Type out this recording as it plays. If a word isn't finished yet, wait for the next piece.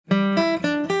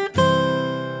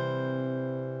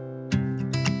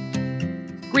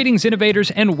Greetings,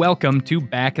 innovators, and welcome to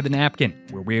Back of the Napkin,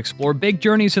 where we explore big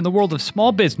journeys in the world of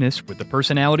small business with the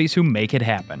personalities who make it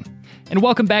happen. And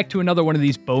welcome back to another one of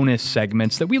these bonus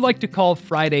segments that we like to call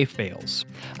Friday Fails.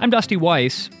 I'm Dusty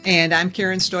Weiss. And I'm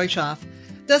Karen Stoichoff.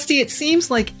 Dusty, it seems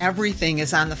like everything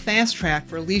is on the fast track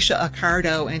for Alicia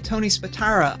Accardo and Tony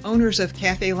Spatara, owners of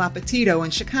Cafe L'Appetito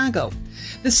in Chicago.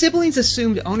 The siblings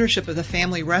assumed ownership of the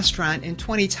family restaurant in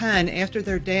 2010 after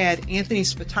their dad, Anthony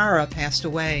Spatara, passed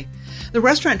away. The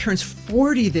restaurant turns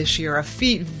 40 this year, a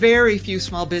feat very few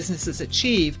small businesses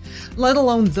achieve, let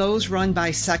alone those run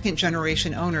by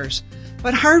second-generation owners.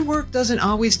 But hard work doesn't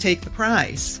always take the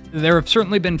prize. There have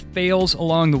certainly been fails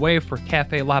along the way for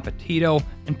Cafe L'Appetito,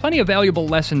 and plenty of valuable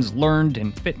lessons learned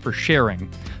and fit for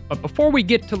sharing. But before we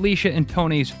get to Alicia and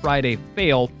Tony's Friday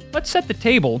fail, let's set the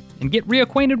table and get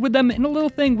reacquainted with them in a little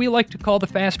thing we like to call the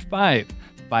Fast Five.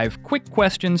 5 quick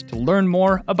questions to learn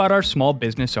more about our small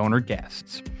business owner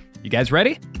guests. You guys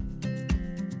ready?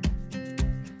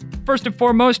 First and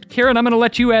foremost, Karen, I'm going to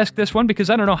let you ask this one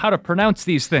because I don't know how to pronounce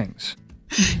these things.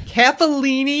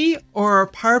 Capellini or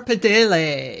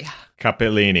Parpadelle?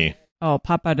 Capellini. Oh,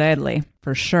 Pappardelle,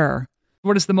 for sure.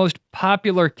 What is the most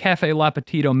popular Cafe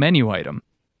L'Appetito menu item?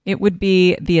 It would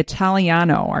be the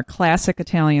Italiano, our classic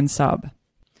Italian sub.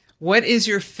 What is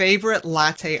your favorite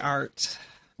latte art?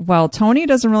 Well, Tony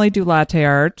doesn't really do latte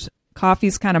art.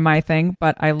 Coffee's kind of my thing,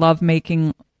 but I love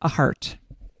making a heart.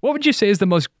 What would you say is the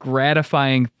most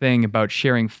gratifying thing about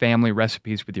sharing family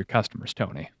recipes with your customers,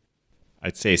 Tony?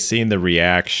 I'd say seeing the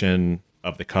reaction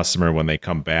of the customer when they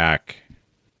come back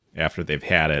after they've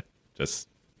had it. Just,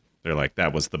 they're like,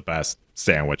 that was the best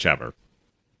sandwich ever.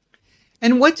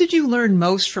 And what did you learn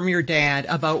most from your dad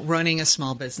about running a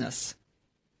small business?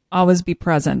 Always be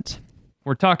present.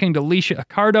 We're talking to Alicia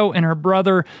Accardo and her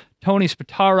brother, Tony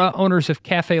Spatara, owners of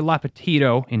Cafe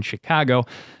L'Appetito in Chicago.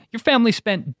 Your family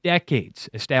spent decades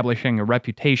establishing a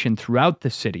reputation throughout the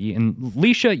city. And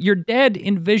Alicia, your dad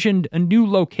envisioned a new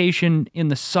location in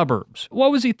the suburbs.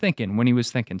 What was he thinking when he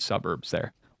was thinking suburbs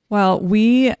there? Well,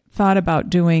 we thought about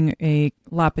doing a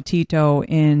L'Appetito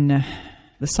in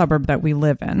the suburb that we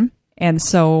live in. And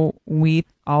so we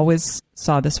always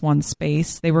saw this one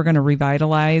space. They were going to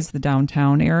revitalize the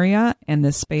downtown area, and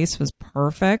this space was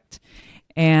perfect.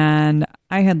 And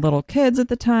I had little kids at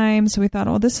the time, so we thought,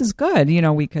 oh, this is good. You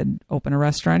know, we could open a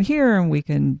restaurant here,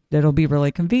 and it'll be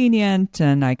really convenient,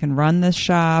 and I can run this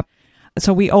shop.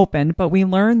 So we opened, but we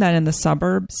learned that in the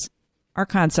suburbs, our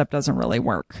concept doesn't really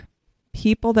work.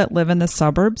 People that live in the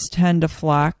suburbs tend to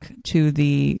flock to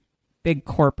the big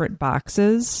corporate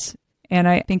boxes. And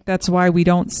I think that's why we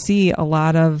don't see a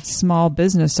lot of small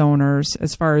business owners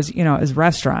as far as, as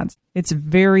restaurants. It's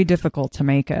very difficult to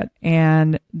make it.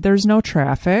 And there's no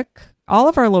traffic. All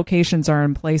of our locations are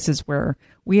in places where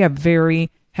we have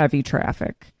very heavy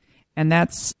traffic. And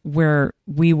that's where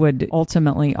we would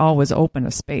ultimately always open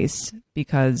a space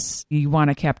because you want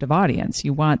a captive audience.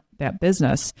 You want that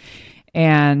business.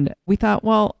 And we thought,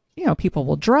 well, people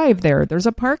will drive there. There's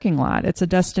a parking lot. It's a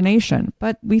destination.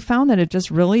 But we found that it just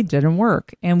really didn't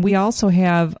work. And we also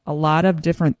have a lot of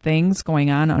different things going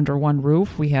on under one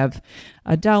roof. We have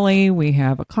a deli. We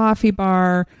have a coffee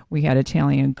bar. We had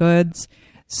Italian goods.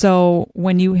 So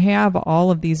when you have all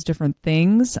of these different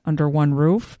things under one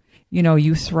roof,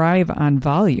 you thrive on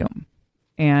volume.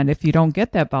 And if you don't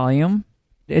get that volume,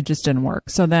 it just didn't work.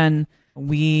 So then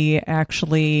we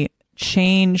actually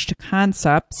changed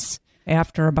concepts.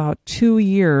 After about 2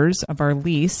 years of our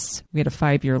lease, we had a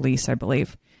 5-year lease, I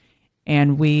believe,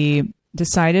 and we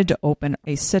decided to open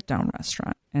a sit-down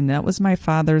restaurant. And that was my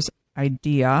father's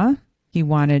idea. He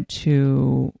wanted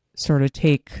to sort of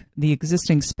take the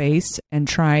existing space and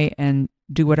try and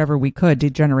do whatever we could to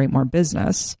generate more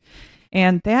business.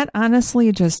 And that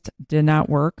honestly just did not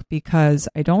work because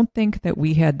I don't think that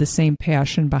we had the same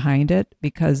passion behind it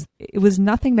because it was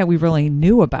nothing that we really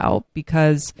knew about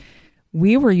because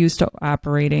we were used to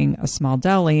operating a small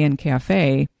deli and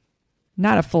cafe,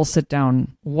 not a full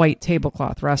sit-down white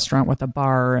tablecloth restaurant with a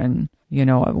bar and,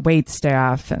 a wait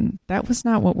staff. And that was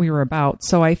not what we were about.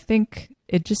 So I think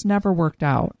it just never worked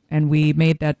out. And we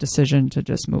made that decision to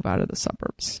just move out of the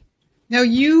suburbs. Now,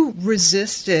 you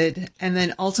resisted and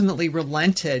then ultimately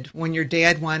relented when your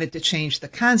dad wanted to change the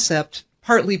concept,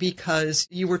 partly because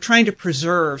you were trying to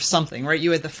preserve something, right?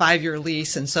 You had the 5-year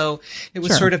lease. And so it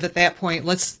was sort of at that point,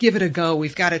 let's give it a go.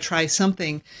 We've got to try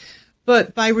something.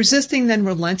 But by resisting, then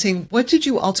relenting, what did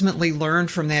you ultimately learn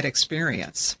from that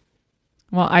experience?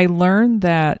 Well, I learned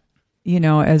that,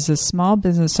 as a small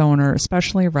business owner,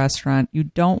 especially a restaurant, you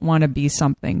don't want to be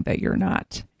something that you're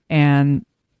not. And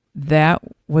that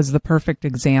was the perfect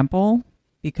example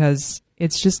because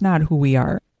it's just not who we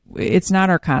are. It's not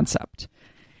our concept.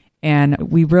 And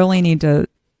we really need to,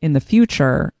 in the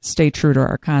future, stay true to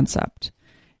our concept.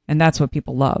 And that's what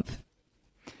people love.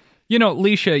 You know,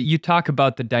 Leisha, you talk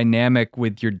about the dynamic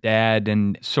with your dad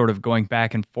and sort of going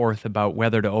back and forth about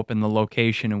whether to open the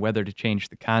location and whether to change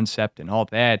the concept and all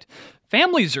that.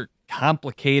 Families are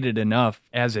complicated enough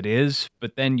as it is,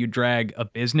 but then you drag a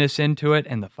business into it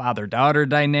and the father-daughter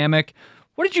dynamic.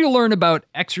 What did you learn about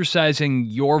exercising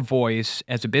your voice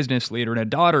as a business leader and a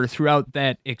daughter throughout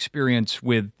that experience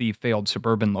with the failed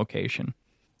suburban location?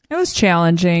 It was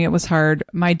challenging. It was hard.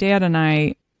 My dad and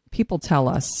I, people tell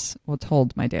us, well,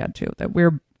 told my dad too, that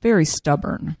we're very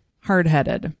stubborn,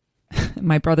 hard-headed.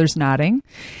 My brother's nodding.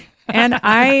 And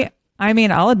I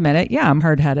mean, I'll admit it. Yeah, I'm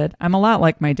hard-headed. I'm a lot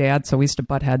like my dad, so we used to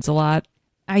butt heads a lot.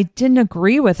 I didn't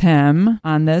agree with him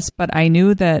on this, but I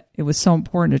knew that it was so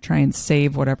important to try and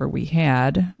save whatever we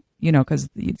had, you know, because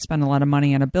you'd spend a lot of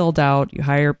money on a build-out, you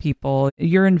hire people,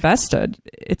 you're invested.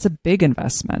 It's a big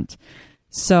investment.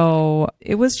 So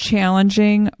it was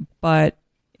challenging, but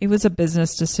it was a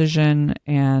business decision,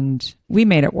 and we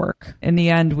made it work. In the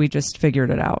end, we just figured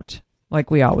it out, like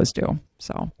we always do.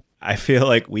 So I feel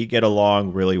like we get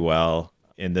along really well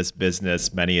in this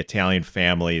business. Many Italian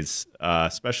families,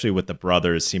 especially with the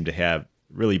brothers, seem to have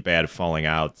really bad falling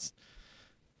outs.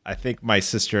 I think my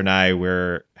sister and I,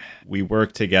 we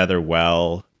work together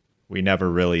well. We never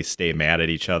really stay mad at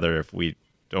each other if we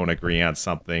don't agree on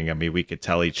something. I mean, we could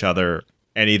tell each other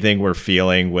anything we're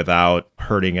feeling without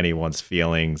hurting anyone's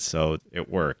feelings, so it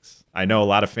works. I know a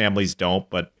lot of families don't,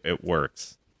 but it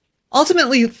works.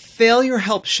 Ultimately, failure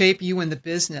helps shape you in the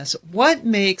business. What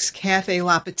makes Cafe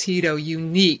L'Appetito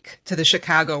unique to the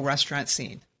Chicago restaurant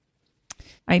scene?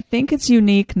 I think it's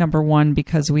unique, number one,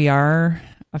 because we are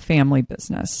a family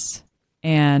business.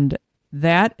 And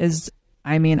that is,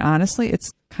 I mean, honestly,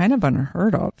 it's kind of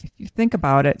unheard of. If you think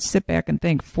about it, sit back and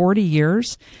think, 40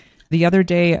 years. The other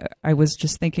day, I was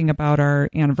just thinking about our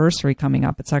anniversary coming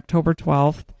up. It's October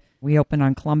 12th. We opened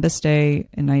on Columbus Day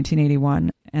in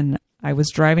 1981. And I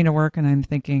was driving to work and I'm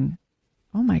thinking,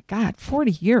 oh my God,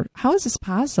 40 years. How is this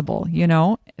possible? You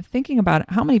know, thinking about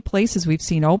how many places we've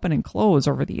seen open and close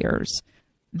over the years.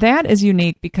 That is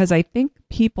unique because I think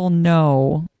people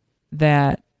know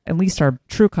that, at least our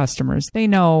true customers, they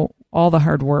know all the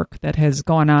hard work that has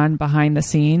gone on behind the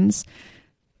scenes.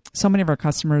 So many of our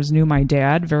customers knew my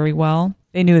dad very well.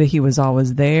 They knew that he was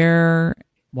always there,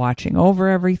 watching over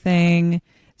everything.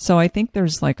 So I think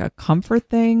there's like a comfort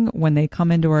thing when they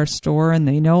come into our store and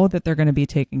they know that they're going to be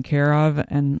taken care of,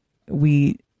 and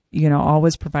we, you know,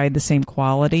 always provide the same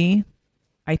quality.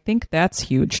 I think that's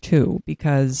huge too,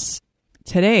 because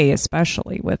today,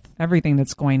 especially with everything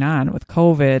that's going on with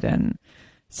COVID and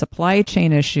supply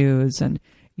chain issues, and,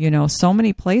 you know, so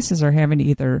many places are having to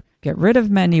either get rid of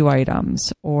menu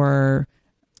items or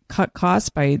cut costs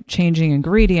by changing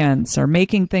ingredients or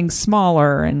making things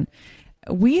smaller. And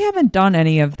we haven't done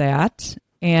any of that,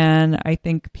 and I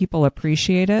think people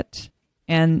appreciate it.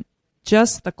 And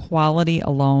just the quality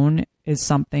alone is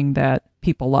something that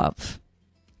people love.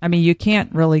 I mean, you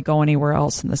can't really go anywhere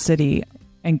else in the city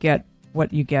and get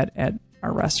what you get at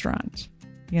our restaurant.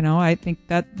 You know, I think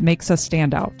that makes us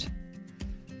stand out.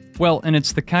 Well, and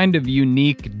it's the kind of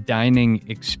unique dining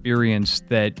experience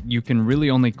that you can really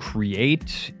only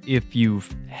create if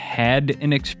you've had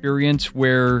an experience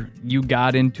where you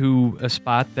got into a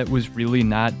spot that was really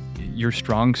not your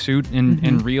strong suit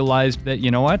and realized that, you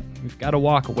know what, we've got to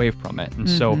walk away from it. And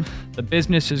so the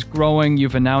business is growing.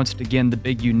 You've announced, again, the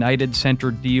big United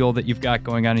Center deal that you've got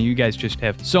going on, and you guys just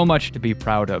have so much to be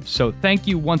proud of. So thank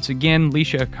you once again,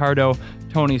 Leisha Accardo,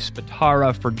 Tony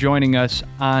Spatara, for joining us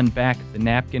on Back of the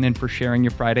Napkin and for sharing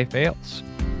your Friday fails.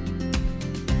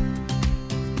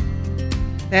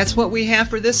 That's what we have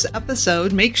for this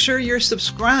episode. Make sure you're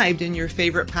subscribed in your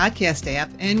favorite podcast app,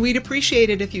 and we'd appreciate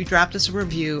it if you dropped us a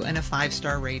review and a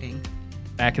 5-star rating.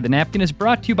 Back of the Napkin is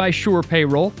brought to you by Sure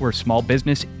Payroll, where small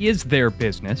business is their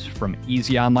business. From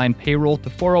easy online payroll to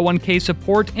 401k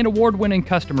support and award-winning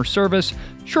customer service,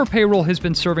 Sure Payroll has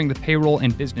been serving the payroll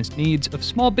and business needs of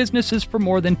small businesses for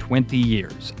more than 20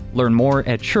 years. Learn more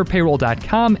at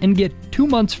surepayroll.com and get 2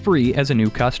 months free as a new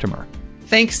customer.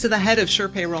 Thanks to the head of Sure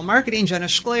Payroll Marketing, Jenna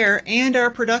Schler, and our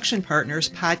production partners,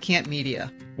 Podcamp Media.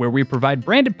 Where we provide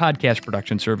branded podcast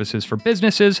production services for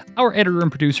businesses, our editor and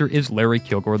producer is Larry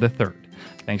Kilgore III.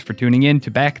 Thanks for tuning in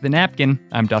to Back of the Napkin.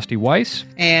 I'm Dusty Weiss.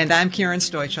 And I'm Karen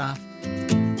Stoichoff.